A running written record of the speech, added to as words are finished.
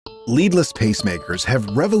Leadless pacemakers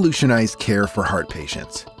have revolutionized care for heart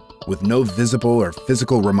patients, with no visible or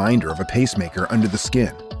physical reminder of a pacemaker under the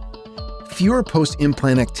skin, fewer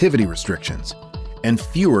post-implant activity restrictions, and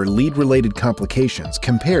fewer lead-related complications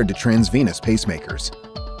compared to transvenous pacemakers.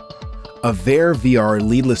 AVEIR VR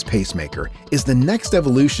Leadless Pacemaker is the next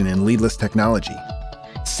evolution in leadless technology,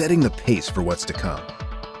 setting the pace for what's to come.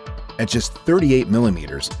 At just 38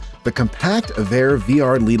 millimeters, the compact AVEIR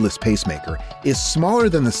VR Leadless Pacemaker is smaller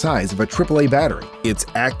than the size of a AAA battery. Its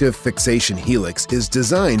active fixation helix is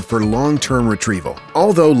designed for long-term retrieval.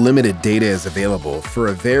 Although limited data is available for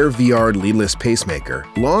AVEIR VR Leadless Pacemaker,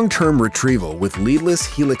 long-term retrieval with leadless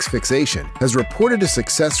helix fixation has reported a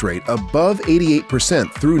success rate above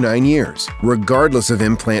 88% through 9 years, regardless of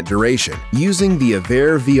implant duration, using the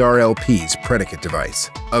AVEIR VR LP's predicate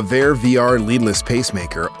device. AVEIR VR Leadless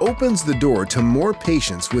Pacemaker opens the door to more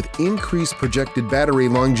patients with increased projected battery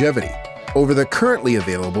longevity over the currently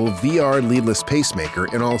available VR Leadless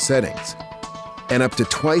Pacemaker in all settings, and up to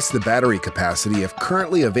twice the battery capacity of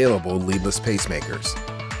currently available leadless pacemakers.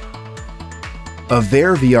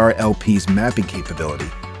 AVEIR VR LP's mapping capability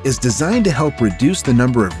is designed to help reduce the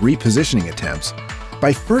number of repositioning attempts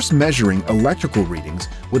by first measuring electrical readings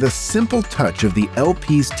with a simple touch of the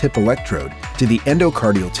LP's tip electrode to the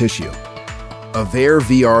endocardial tissue. AVEIR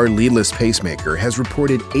VR Leadless Pacemaker has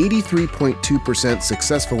reported 83.2%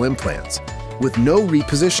 successful implants with no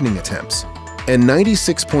repositioning attempts, and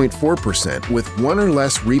 96.4% with one or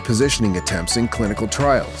less repositioning attempts in clinical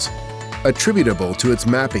trials, attributable to its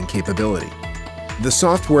mapping capability. The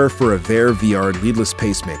software for AVEIR VR Leadless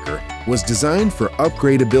Pacemaker was designed for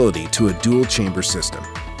upgradability to a dual-chamber system.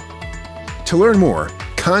 To learn more,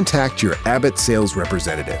 contact your Abbott sales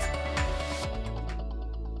representative.